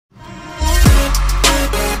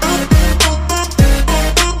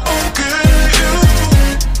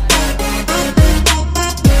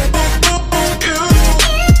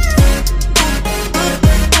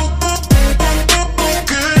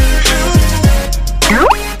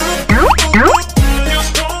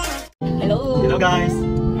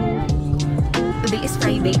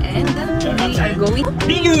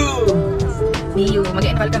BU! BU,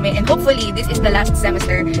 mag-enroll kami. And hopefully, this is the last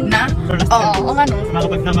semester na... Oo, nga no.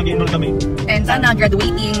 Makapag na mag-enroll kami. And sana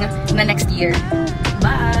graduating na next year.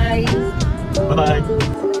 Bye! Bye-bye!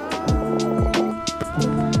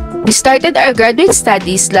 We started our graduate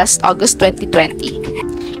studies last August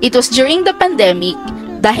 2020. It was during the pandemic.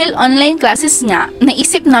 Dahil online classes nga,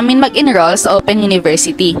 naisip namin mag-enroll sa Open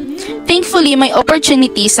University. Thankfully, may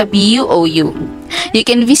opportunity sa BUOU. You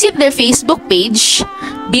can visit their Facebook page,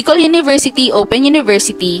 Bicol University Open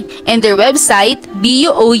University, and their website,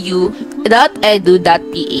 buou.edu.ph.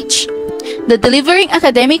 The delivering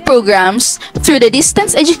academic programs through the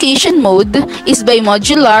distance education mode is by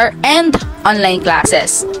modular and online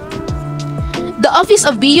classes. The office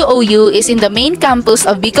of BUOU is in the main campus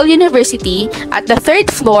of Bicol University at the 3rd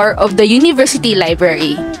floor of the University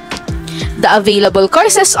Library. The available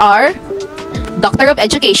courses are Doctor of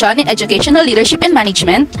Education in Educational Leadership and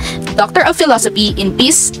Management, Doctor of Philosophy in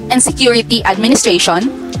Peace and Security Administration,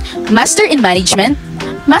 Master in Management,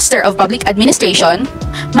 Master of Public Administration,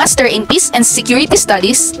 Master in Peace and Security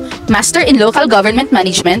Studies, Master in Local Government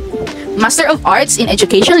Management, Master of Arts in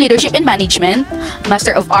Education Leadership and Management,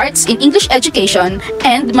 Master of Arts in English Education,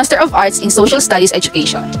 and Master of Arts in Social Studies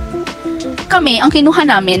Education. Kami, ang kinuha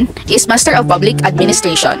namin is Master of Public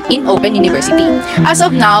Administration in Open University. As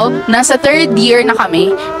of now, nasa 3rd year na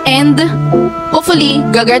kami and hopefully,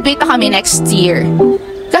 gagraduate na kami next year.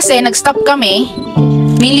 Kasi nag-stop kami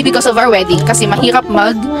mainly because of our wedding kasi mahirap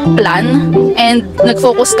mag-plan and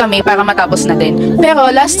nag-focus kami para matapos na din.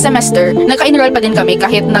 Pero last semester, nagka-enroll pa din kami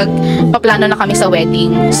kahit nagpaplano na kami sa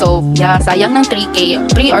wedding. So, yeah, sayang ng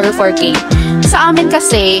 3K, 3 or 4K. Sa amin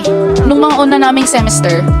kasi, nung mga una naming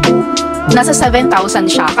semester, nasa 7,000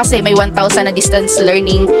 siya kasi may 1,000 na distance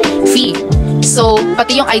learning fee. So,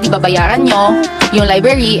 pati yung ID babayaran nyo, yung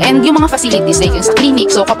library, and yung mga facilities like yung sa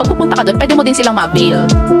clinic. So, kapag pupunta ka doon, pwede mo din silang ma-avail.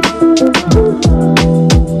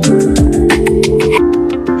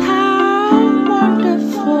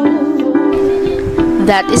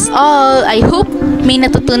 That is all. I hope may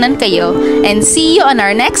natutunan kayo. And see you on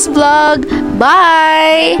our next vlog.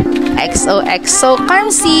 Bye! XOXO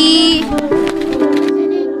Carmsy!